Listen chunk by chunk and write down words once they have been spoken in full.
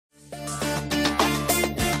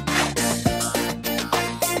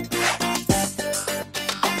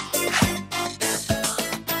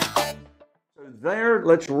there,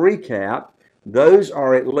 let's recap. Those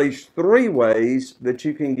are at least 3 ways that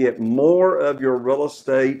you can get more of your real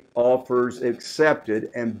estate offers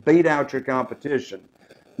accepted and beat out your competition.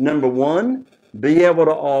 Number 1, be able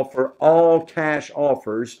to offer all cash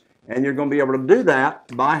offers, and you're going to be able to do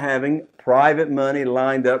that by having private money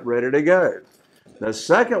lined up ready to go. The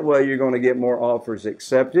second way you're going to get more offers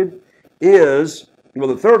accepted is, well,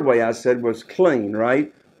 the third way I said was clean,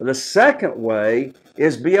 right? The second way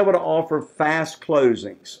is be able to offer fast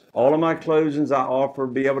closings. All of my closings I offer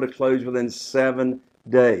be able to close within 7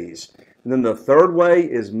 days. And then the third way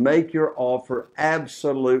is make your offer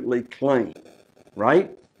absolutely clean,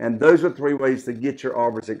 right? And those are 3 ways to get your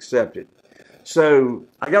offers accepted. So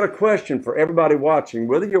I got a question for everybody watching,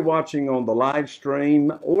 whether you're watching on the live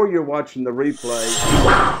stream or you're watching the replay.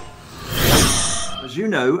 As you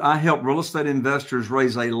know, I help real estate investors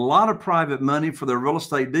raise a lot of private money for their real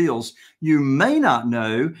estate deals. You may not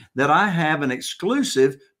know that I have an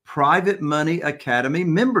exclusive Private Money Academy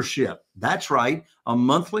membership. That's right, a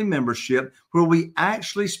monthly membership where we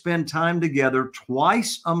actually spend time together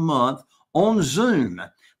twice a month on Zoom.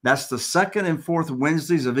 That's the 2nd and 4th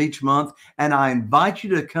Wednesdays of each month, and I invite you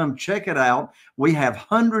to come check it out. We have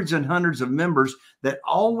hundreds and hundreds of members that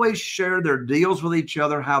always share their deals with each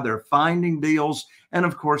other, how they're finding deals, and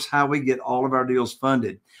of course, how we get all of our deals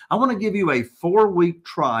funded. I want to give you a 4-week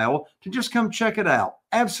trial to just come check it out,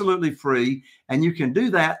 absolutely free, and you can do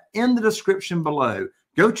that in the description below.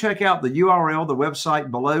 Go check out the URL, the website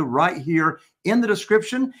below right here in the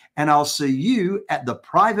description, and I'll see you at the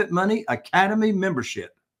Private Money Academy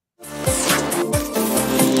membership.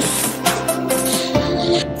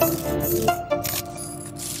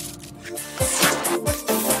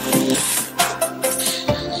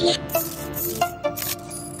 Yeah.